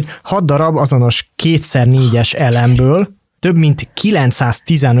rácsodálkozni, hogy 6 darab azonos 2x4-es elemből több mint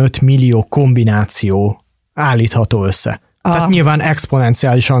 915 millió kombináció állítható össze. Tehát nyilván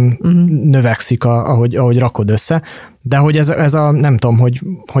exponenciálisan növekszik, ahogy rakod össze, de hogy ez a, nem tudom,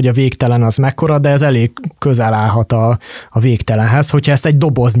 hogy a végtelen az mekkora, de ez elég közel állhat a végtelenhez, hogyha ezt egy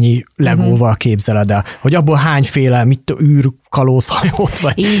doboznyi legóval képzeled el, hogy abból hányféle űrkalózhajót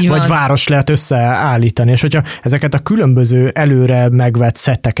vagy város lehet összeállítani, és hogyha ezeket a különböző előre megvett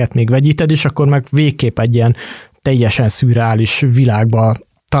szetteket még vegyíted, és akkor meg végképp egy ilyen teljesen szürreális világba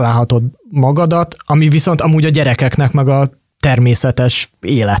találhatod magadat, ami viszont amúgy a gyerekeknek meg a természetes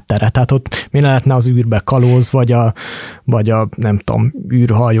élettere. Tehát ott mi lehetne az űrbe kalóz, vagy a nem tudom,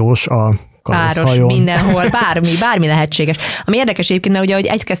 űrhajós, a város, mindenhol, bármi lehetséges. Ami érdekes egyébként, mert ugye,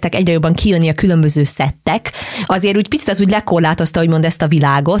 hogy kezdtek egyre jobban kijönni a különböző szettek, azért úgy picit az úgy lekorlátozta, úgymond ezt a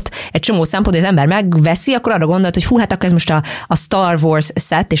világot. Egy csomó szempontból, hogy az ember megveszi, akkor arra gondolt, hogy hát akkor ez most a Star Wars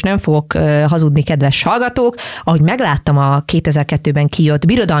szett, és nem fogok hazudni, kedves hallgatók. Ahogy megláttam a 2002-ben kijött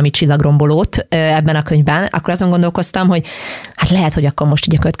Birodalmi csillagrombolót ebben a könyvben, akkor azon gondolkoztam, hogy hát lehet, hogy akkor most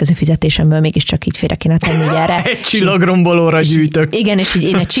így a következő fizetésemből mégiscsak így félre kéne tenni erre. Egy csillagrombolóra gyűjtök. Igen, és így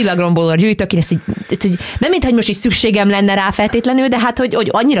én egy csillagrombolóra gyűjtök, én ezt így, nem mint, hogy most is szükségem lenne rá feltétlenül, de hát, hogy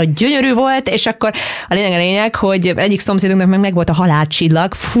annyira gyönyörű volt, és akkor a lényeg, hogy egyik szomszédunknak meg volt a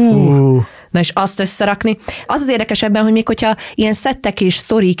halálcsillag. Fú! Na és azt összerakni. Az érdekes ebben, hogy még hogyha ilyen szettek és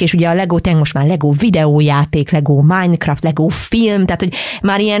sztorik, és ugye a Lego tényleg most már Lego videójáték, Lego Minecraft, Lego film, tehát hogy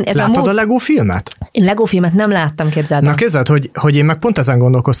már ilyen... Láttad a Lego filmet? Én Lego filmet nem láttam, képzeld. Na képzeld, hogy én meg pont ezen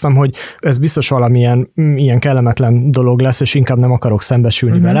gondolkoztam, hogy ez biztos valamilyen ilyen kellemetlen dolog lesz, és inkább nem akarok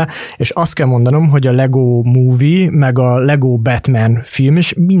szembesülni vele, és azt kell mondanom, hogy a Lego Movie, meg a Lego Batman film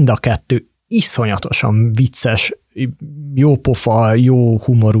is mind a kettő iszonyatosan vicces, jó pofa, jó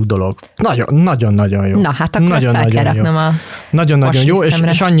humorú dolog. Nagyon-nagyon jó. Na, hát akkor ezt fel kell raknom a nagyon-nagyon jó,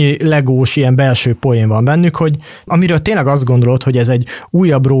 és annyi legós ilyen belső poén van bennük, hogy amiről tényleg azt gondolod, hogy ez egy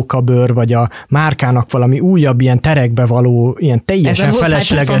újabb rókabőr, vagy a márkának valami újabb ilyen terekbe való, ilyen teljesen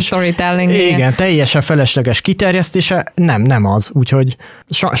felesleges, igen, teljesen felesleges kiterjesztése, nem az. Úgyhogy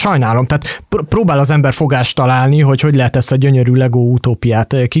sajnálom, tehát próbál az ember fogást találni, hogy lehet ezt a gyönyörű Lego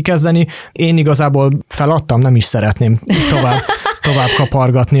utópiát kikezdeni. Én igazából feladtam, nem is szeretném tovább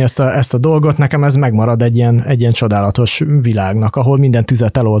kapargatni ezt a dolgot. Nekem ez megmarad egy ilyen csodálatos világnak, ahol minden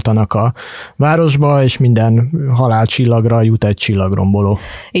tüzet eloltanak a városba, és minden halálcsillagra jut egy csillagromboló.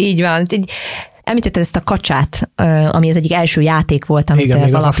 Így van. Említetted ezt a kacsát, ami az egyik első játék volt, amit igen,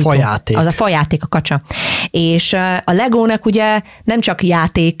 ez alapító. Az a fajáték. Az a fajáték, a kacsa. És a Legónak ugye nem csak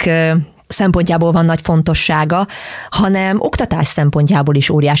játék szempontjából van nagy fontossága, hanem oktatás szempontjából is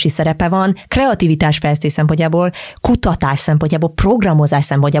óriási szerepe van, kreativitás fejlesztés szempontjából, kutatás szempontjából, programozás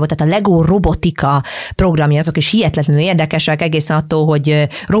szempontjából, tehát a Lego robotika programja, azok is hihetetlenül érdekesek, egészen attól, hogy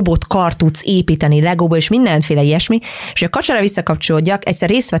robotkart tudsz építeni Legóból, és mindenféle ilyesmi. És a kacsára visszakapcsolódjak, egyszer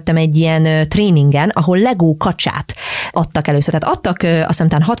részt vettem egy ilyen tréningen, ahol Lego kacsát adtak először. Tehát adtak azt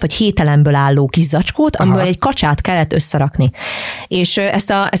hiszem 6 vagy 7 elemből álló kis zacskót, amiből egy kacsát kellett összerakni. És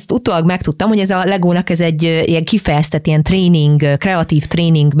ezt utólag megtudtam, hogy ez a Legónak ez egy ilyen kifejeztett ilyen tréning, kreatív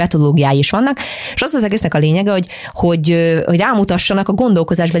tréning metodológiái is vannak, és az egésznek a lényege, hogy rámutassanak a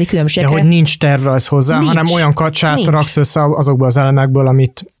gondolkozásbeli különbségekre. De hogy nincs tervrajz hozzá, hanem olyan kacsát raksz össze azokból az elemekből,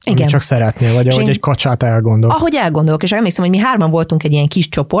 amit csak szeretnél, vagy ahogy egy kacsát elgondolsz. Ahogy elgondolok, és emlékszem, hogy mi 3 voltunk egy ilyen kis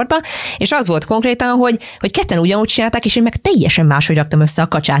csoportban, és az volt konkrétan, hogy ketten ugyanúgy csinálták, és én meg teljesen máshogy raktam össze a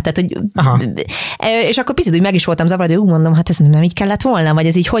kacsát. Tehát, hogy és akkor picit úgy meg is voltam zavarva, hogy mondom, hát ez nem így kellett volna, vagy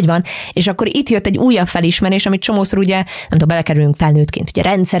ez így hogy van. És akkor itt jött egy újabb felismerés, amit csomószor ugye, nem tudom, belekerülünk felnőttként, ugye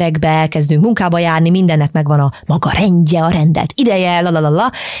rendszerekbe, kezdünk munkába járni, mindennek megvan a maga rendje, a rendelt ideje,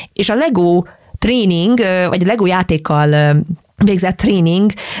 és a Lego tréning, vagy a Lego játékkal végzett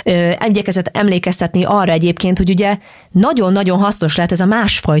tréning igyekezett emlékeztetni arra egyébként, hogy ugye nagyon-nagyon hasznos lehet ez a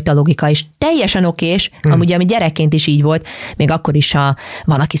másfajta logika, és teljesen okés, ami gyerekként is így volt, még akkor is, ha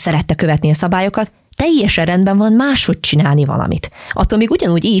van, aki szerette követni a szabályokat, teljesen rendben van máshogy csinálni valamit. Attól még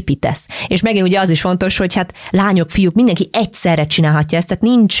ugyanúgy építesz. És megint ugye az is fontos, hogy hát lányok, fiúk, mindenki egyszerre csinálhatja ezt, tehát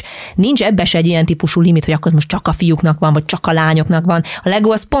nincs ebbe se egy ilyen típusú limit, hogy akkor most csak a fiúknak van, vagy csak a lányoknak van. A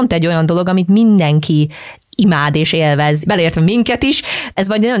Lego az pont egy olyan dolog, amit mindenki imád és élvez, beleértve minket is. Ez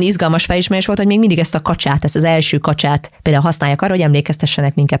vagy nagyon izgalmas felismerés volt, hogy még mindig ezt a kacsát, ezt az első kacsát például használják arra, hogy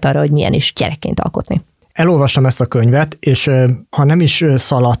emlékeztessenek minket arra, hogy milyen is gyerekként alkotni. Elolvastam ezt a könyvet, és ha nem is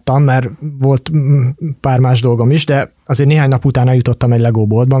szaladtam, mert volt pár más dolgom is, de azért néhány nap után eljutottam egy Lego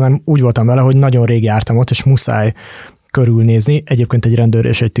boltba, mert úgy voltam vele, hogy nagyon rég jártam ott, és muszáj körülnézni. Egyébként egy rendőr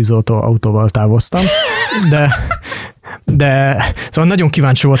és egy tűzoltó autóval távoztam, de szóval nagyon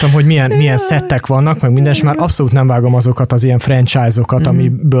kíváncsi voltam, hogy milyen szettek vannak, meg minden, és már abszolút nem vágom azokat az ilyen franchise-okat,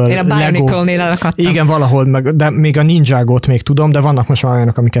 amiből én a Bionicle-nél elakadtam. Igen, valahol, de még a Ninjago-t még tudom, de vannak most már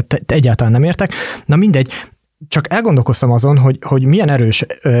olyanok, amiket egyáltalán nem értek. Na mindegy, csak elgondolkoztam azon, hogy milyen erős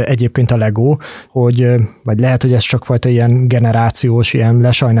egyébként a Lego, vagy lehet, hogy ez csak fajta ilyen generációs, ilyen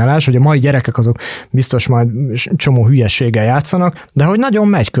lesajnálás, hogy a mai gyerekek azok biztos majd csomó hülyességgel játszanak, de hogy nagyon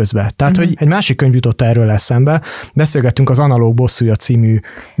megy közbe. Tehát, hogy egy másik könyv jutott erről eszembe, beszélgettünk az Analóg bosszúja című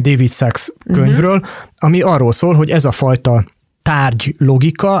David Sachs könyvről, ami arról szól, hogy ez a fajta tárgy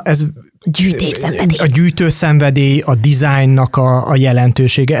logika, ez a gyűjtőszenvedély, a dizájnnak a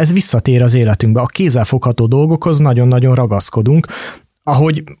jelentősége, ez visszatér az életünkbe. A kézzelfogható dolgokhoz nagyon-nagyon ragaszkodunk,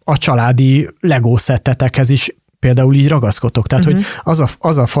 ahogy a családi Lego szettetekhez is például így ragaszkodtok. Tehát, hogy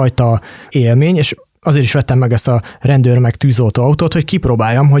az a fajta élmény, és azért is vettem meg ezt a rendőr meg tűzoltó autót, hogy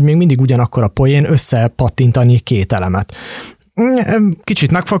kipróbáljam, hogy még mindig ugyanakkor a poén összepattintani két elemet.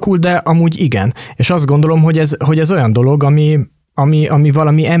 Kicsit megfakul, de amúgy igen. És azt gondolom, hogy ez olyan dolog, ami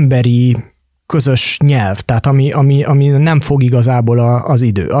valami emberi közös nyelv, tehát ami nem fog igazából az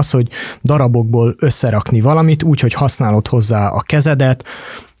idő. Az, hogy darabokból összerakni valamit úgy, hogy használod hozzá a kezedet,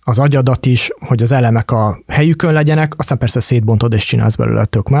 az agyadat is, hogy az elemek a helyükön legyenek, aztán persze szétbontod és csinálsz belőle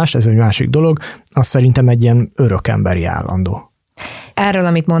tök más, ez egy másik dolog, az szerintem egy ilyen örökemberi állandó. Erről,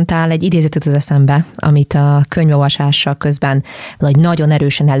 amit mondtál, egy idézetet az eszembe, amit a könyvolvasással közben nagyon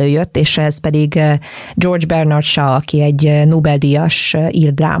erősen előjött, és ez pedig George Bernard Shaw, aki egy Nobel-díjas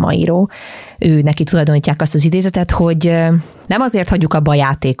írdrámaíró. Ő neki tulajdonítják azt az idézetet, hogy nem azért hagyjuk abba a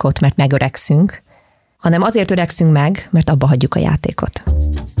játékot, mert megöregszünk, hanem azért öregszünk meg, mert abba hagyjuk a játékot.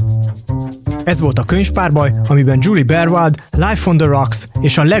 Ez volt a Könyvpárbaj, amiben Julie Berwald, Life on the Rocks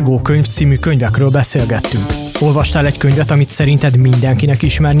és a Lego könyv című könyvekről beszélgettünk. Olvastál egy könyvet, amit szerinted mindenkinek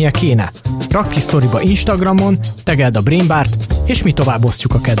ismernie kéne? Rakd ki sztoriba Instagramon, tegeld a Brainbart, és mi tovább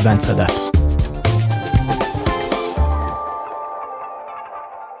osztjuk a kedvencedet.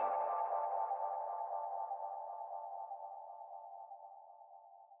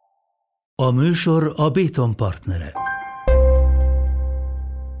 A műsor a Béton partnere.